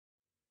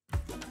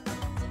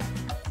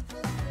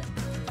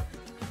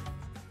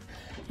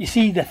You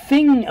see, the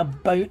thing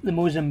about the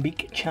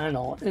Mozambique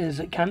channel is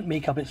it can't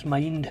make up its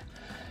mind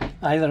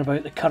either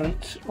about the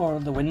currents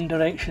or the wind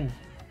direction,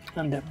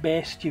 and at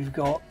best you've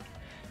got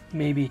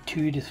maybe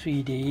 2 to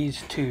 3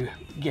 days to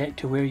get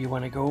to where you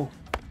want to go.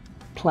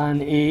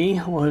 Plan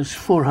A was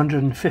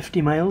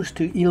 450 miles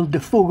to Ile de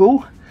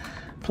Fogo.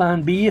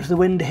 Plan B, if the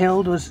wind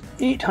held, was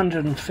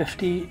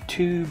 850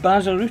 to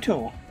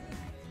Bazaruto.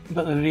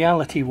 But the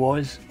reality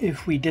was,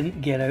 if we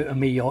didn't get out of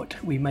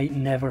Mayotte, we might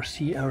never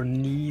see our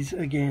knees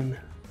again.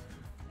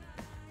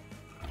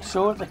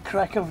 So at the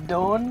crack of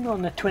dawn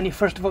on the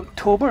 21st of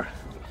October,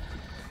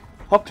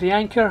 up the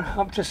anchor,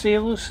 up to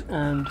sails,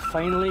 and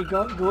finally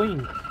got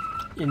going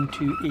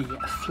into a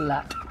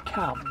flat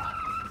cam.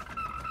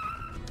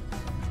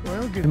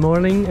 Well, good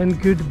morning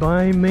and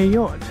goodbye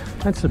Mayotte.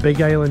 That's the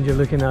big island you're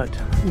looking at,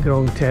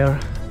 Grande Terre.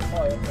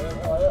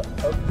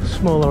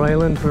 Smaller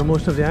island where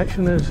most of the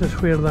action is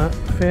where that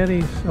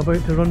ferry's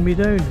about to run me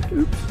down.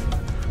 Oops.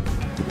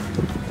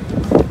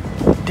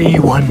 Day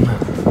 1,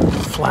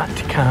 flat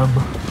cam.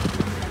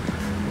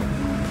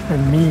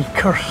 And me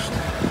cursed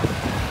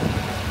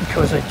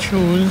because I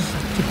chose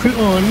to put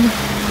on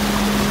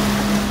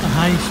a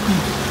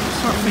high-speed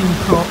surfing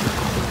prop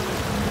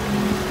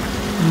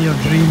in your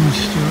dreams,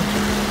 Stuart.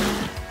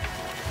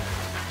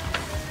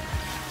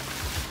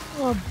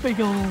 A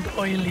big old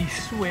oily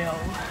swell.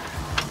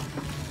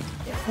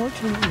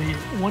 Fortunately,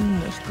 one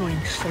that's going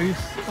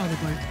south at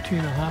about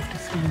 2.5 to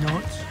 3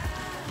 knots.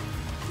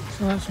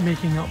 So that's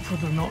making up for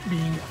there not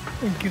being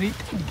a great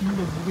deal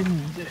of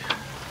wind.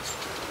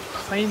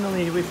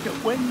 Finally, we've got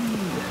wind!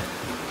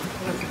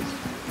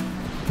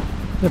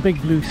 The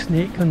big blue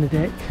snake on the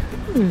deck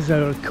is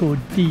our code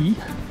D.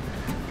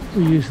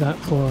 We use that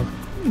for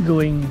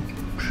going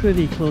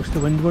pretty close to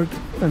windward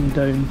and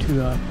down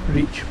to a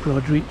reach,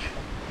 broad reach.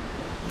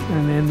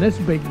 And then this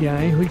big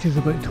guy, which is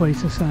about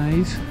twice the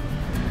size,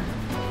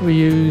 we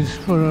use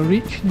for a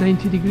reach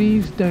 90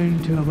 degrees down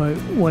to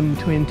about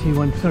 120,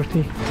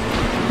 130.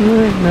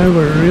 Right, now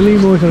we're really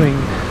motoring.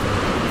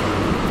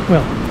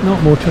 Well,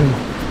 not motoring,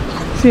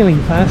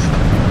 sailing fast.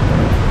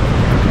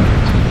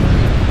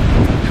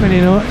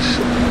 20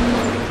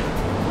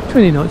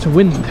 knots of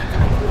wind,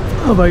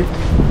 about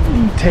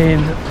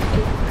 10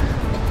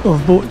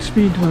 of boat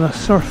speed with a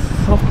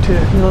surf up to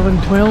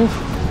 11, 12,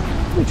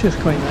 which is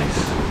quite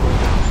nice.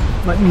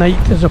 But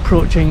night is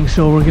approaching,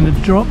 so we're going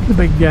to drop the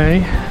big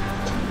guy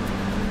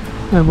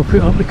and we'll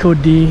put up the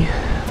code D,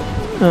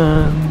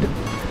 and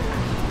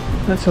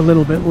that's a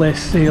little bit less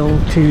sail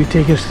to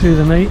take us through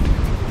the night.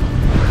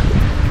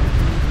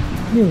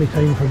 Nearly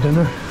time for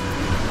dinner.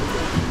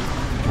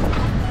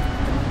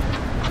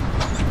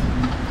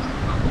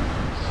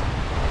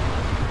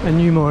 A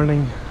new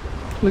morning.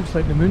 Looks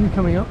like the moon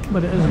coming up,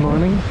 but it is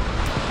morning.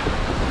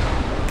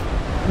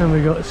 And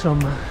we got some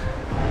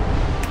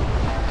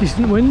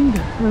decent wind,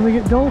 and we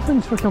get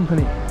dolphins for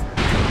company.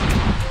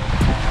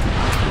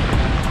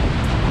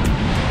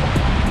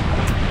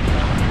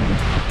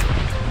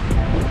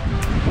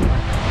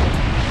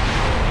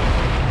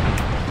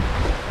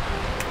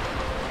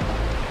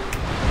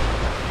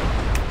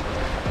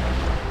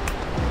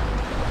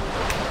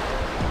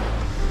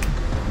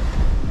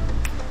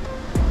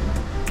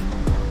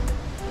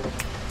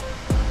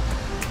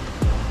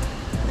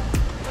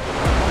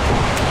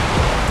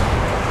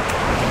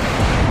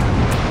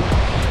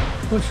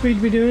 What speed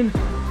we doing?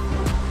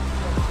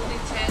 Only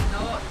 10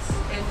 knots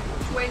and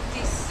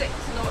 26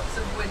 knots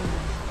of wind.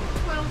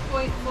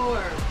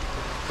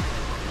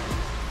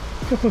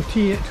 12.4. Cup of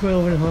tea at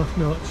 12.5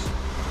 knots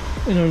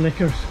in our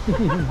knickers.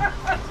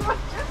 That's what I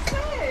just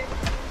said.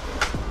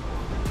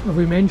 Have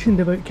we mentioned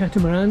about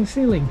catamaran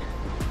sailing?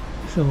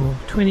 So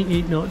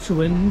 28 knots of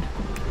wind.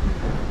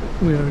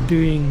 We are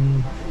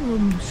doing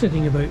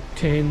sitting about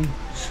 10,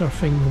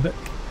 surfing a bit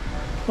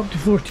up to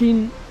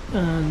 14,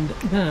 and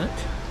that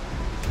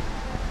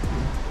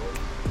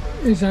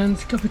is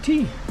Anne's cup of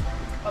tea.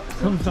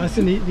 I'm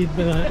fascinated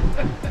by that.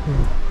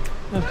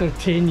 After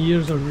 10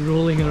 years of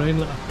rolling around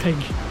like a pig,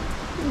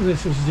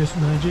 this is just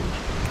magic.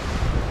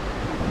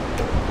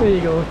 There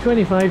you go,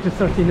 25 to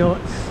 30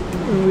 knots,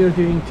 and we're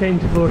doing 10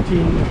 to 14,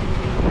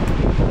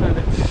 and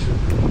it's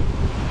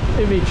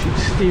image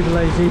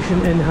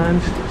stabilisation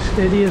enhanced,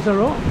 steady as a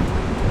rock.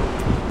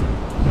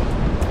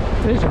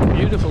 It's a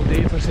beautiful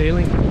day for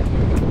sailing.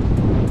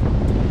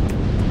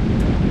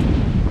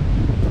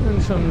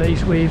 Some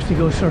nice waves to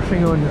go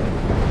surfing on.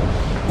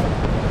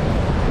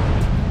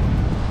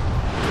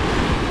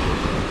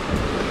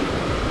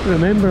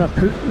 Remember, I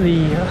put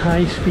the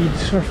high-speed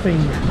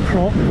surfing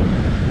prop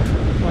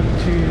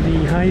onto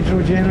the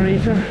hydro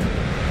generator.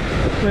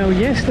 Well,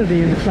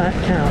 yesterday in the flat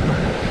cab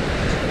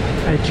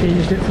I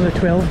changed it for the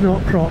 12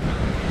 knot prop,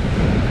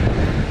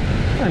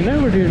 and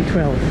now we're doing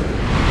 12,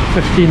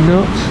 15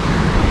 knots.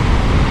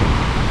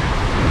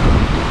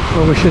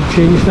 Well, we should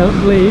change that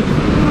blade.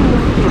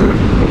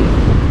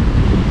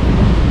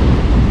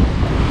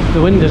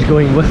 The wind is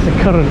going with the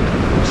current,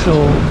 so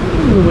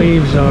the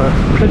waves are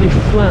pretty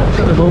flat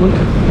at the moment.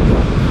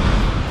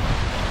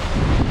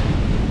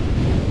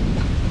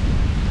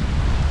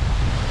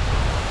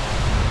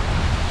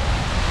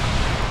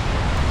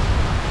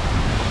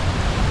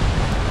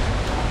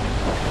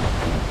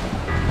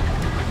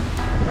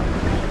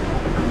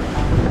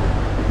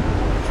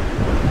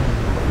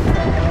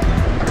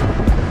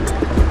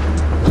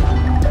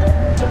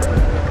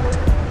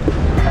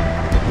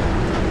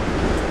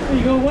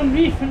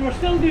 and we're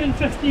still doing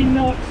 15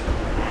 knots.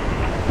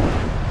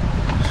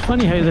 It's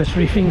funny how this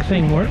reefing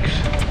thing works.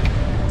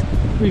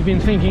 We've been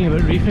thinking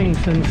about reefing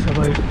since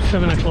about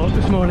 7 o'clock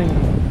this morning.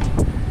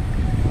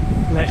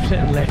 Left it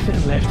and left it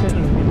and left it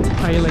and been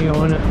piling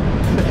on at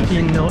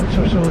 15 knots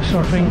or so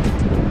surfing.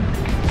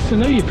 So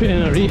now you put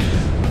in a reef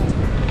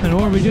and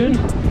what are we doing?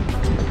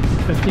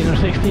 15 or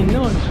 16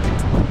 knots.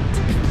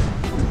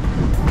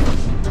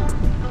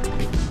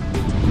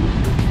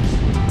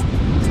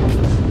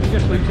 We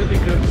just looked at the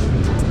group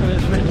and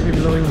it's meant to be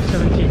blowing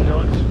 17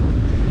 knots.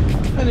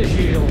 And as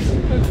usual,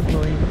 it's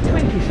blowing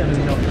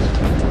 27 knots.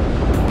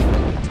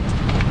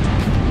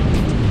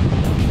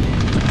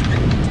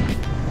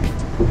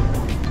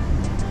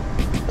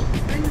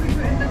 When did we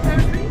put in the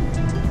third reef?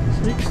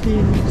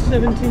 16,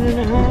 17 and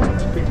a half,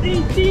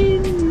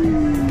 18! Did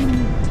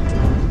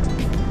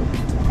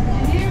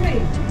you hear me?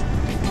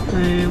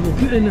 We'll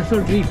put in the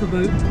third reef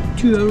about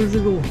 2 hours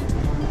ago. You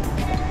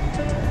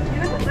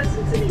never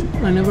listened to me.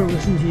 I never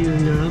listened to you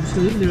and you're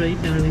absolutely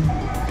right, darling.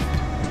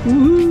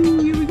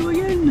 Woohoo! Here we go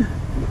again!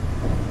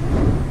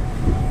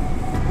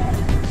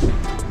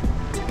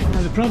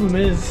 Now the problem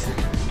is,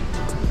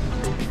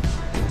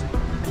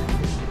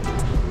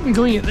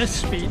 going at this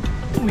speed,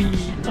 we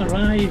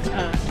arrive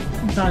at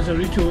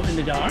Bazaruto in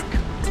the dark,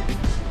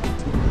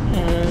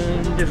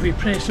 and if we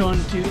press on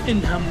to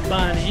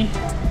Inhambane,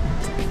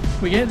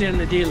 we get there in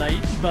the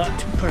daylight, but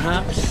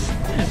perhaps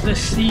if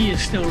this sea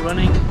is still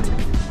running,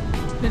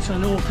 it's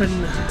an open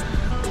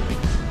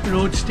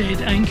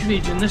roadstead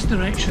anchorage in this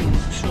direction,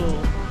 so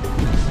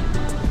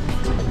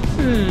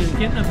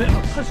getting a bit of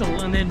a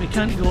puzzle, and then we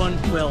can't go on,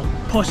 well,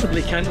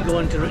 possibly can't go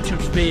on to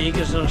Richards Bay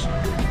because there's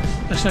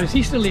a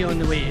southeasterly on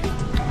the way.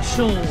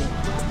 So,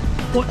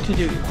 what to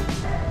do?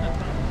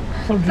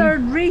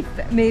 Third reef,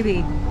 maybe.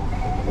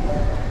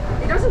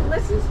 He doesn't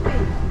listen to me.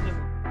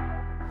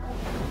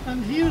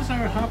 And here's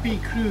our happy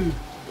crew.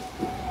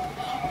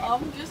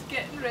 I'm just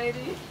getting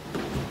ready.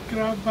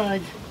 Grab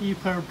bag,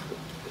 EPIRB,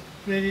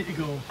 ready to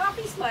go.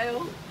 Happy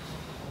smile.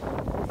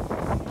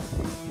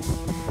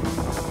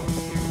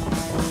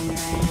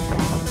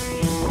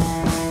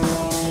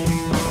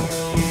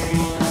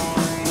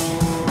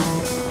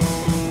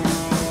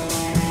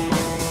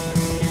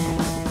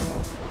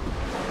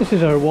 This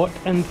is our what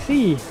and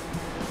see.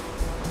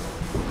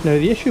 Now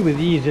the issue with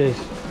these is,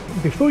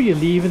 before you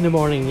leave in the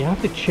morning you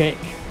have to check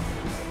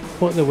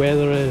what the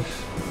weather is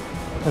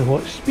and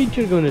what speed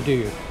you're going to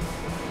do.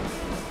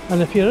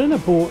 And if you're in a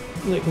boat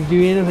that can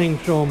do anything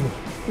from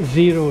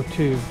 0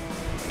 to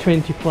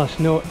 20 plus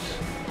knots,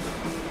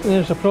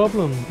 there's a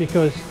problem,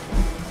 because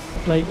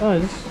like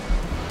us,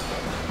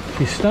 if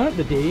you start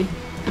the day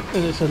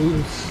and it's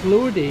a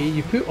slow day,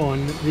 you put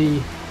on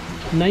the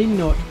 9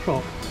 knot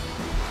prop.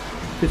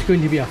 If it's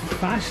going to be a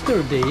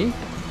faster day,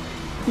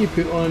 you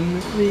put on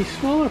the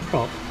smaller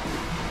prop.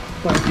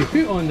 But if you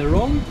put on the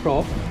wrong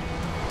prop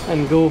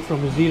and go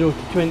from 0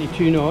 to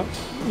 22 knots,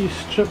 you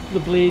strip the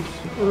blades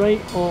right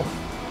off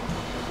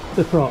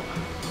the prop.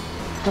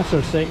 That's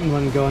our second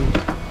one gone.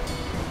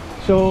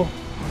 So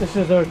this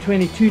is our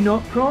 22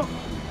 knot prop,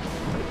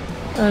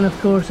 and of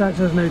course that's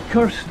us now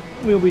cursed.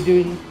 We'll be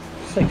doing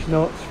 6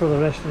 knots for the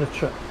rest of the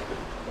trip.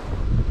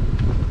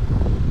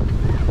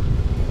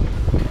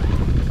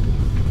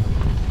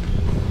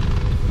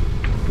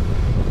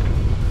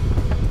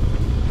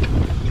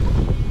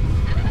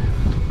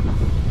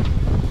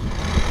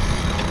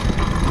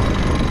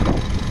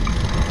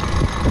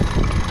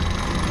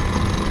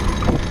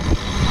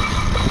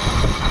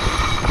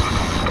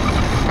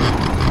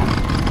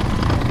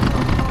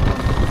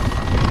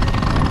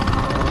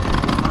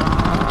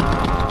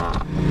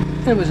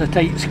 It was a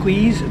tight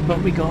squeeze,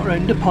 but we got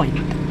round the point.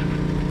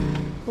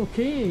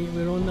 Okay,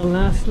 we're on the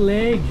last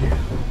leg.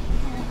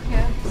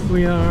 Yeah.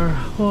 We are,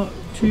 what,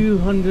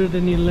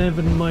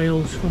 211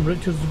 miles from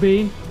Richards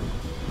Bay.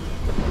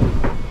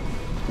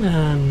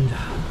 And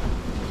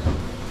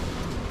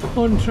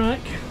on track.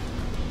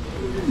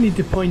 Need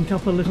to point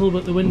up a little,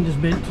 but the wind is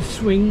meant to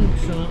swing,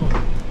 so that'll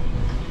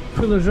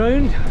pull us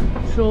round.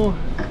 So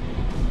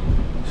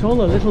it's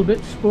all a little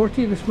bit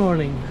sporty this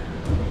morning.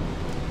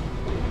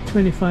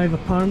 25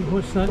 apparent,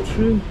 what's that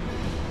true?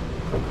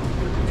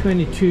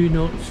 22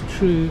 knots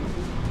true,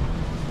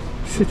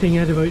 sitting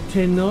at about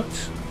 10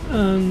 knots,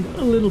 and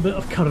a little bit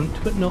of current,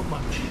 but not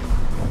much.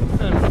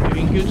 And we're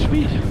doing good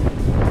speed,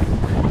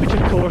 which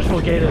of course will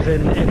get us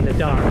in the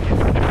dark.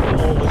 It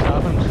always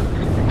happens.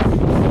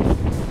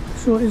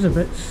 So it is a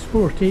bit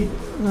sporty,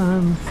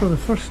 and for the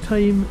first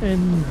time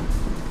in,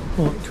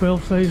 what,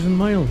 12,000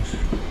 miles?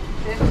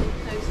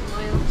 13,000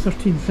 miles.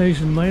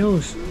 13,000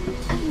 miles.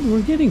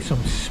 We're getting some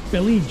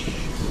spillage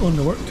on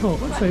the worktop.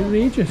 That's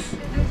outrageous. It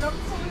is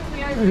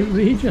absolutely outrageous.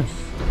 Outrageous.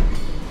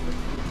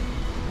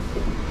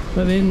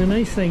 But then the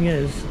nice thing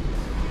is,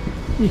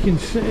 you can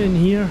sit in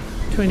here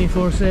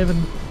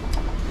 24/7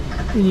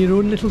 in your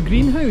own little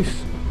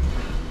greenhouse.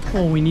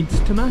 All we need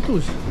is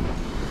tomatoes.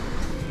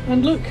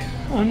 And look,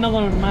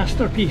 another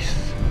masterpiece.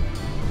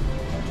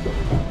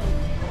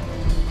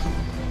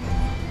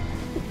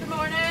 Good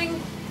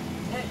morning.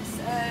 It's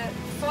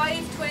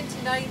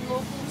 5:29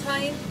 local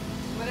time.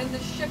 the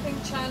shipping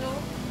channel,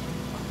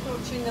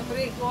 approaching the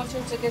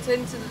breakwater to get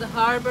into the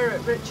harbour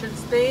at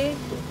Richards Bay.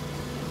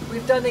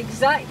 We've done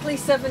exactly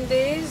 7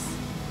 days.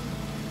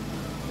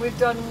 We've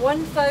done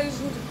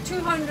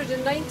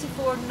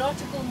 1,294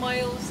 nautical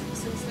miles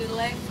since we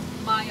left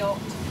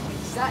Mayotte,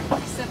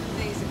 exactly 7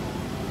 days ago.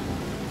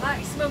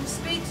 Maximum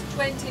speed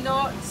 20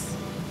 knots,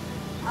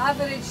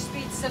 average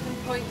speed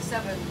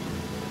 7.7,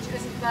 which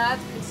isn't bad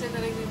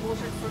considering we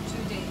motored for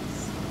 2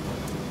 days.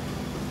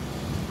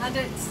 And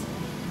it's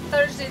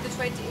Thursday the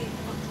 28th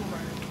of October.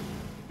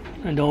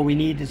 And all we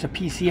need is a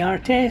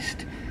PCR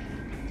test,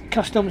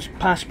 customs,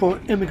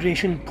 passport,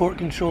 immigration, port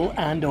control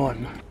and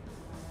on.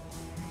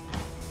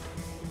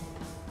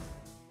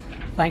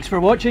 Thanks for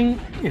watching.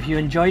 If you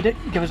enjoyed it,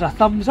 give us a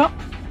thumbs up,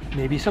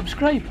 maybe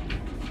subscribe.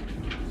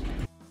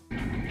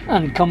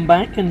 And come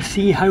back and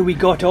see how we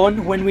got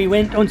on when we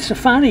went on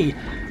safari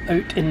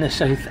out in the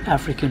South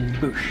African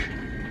bush.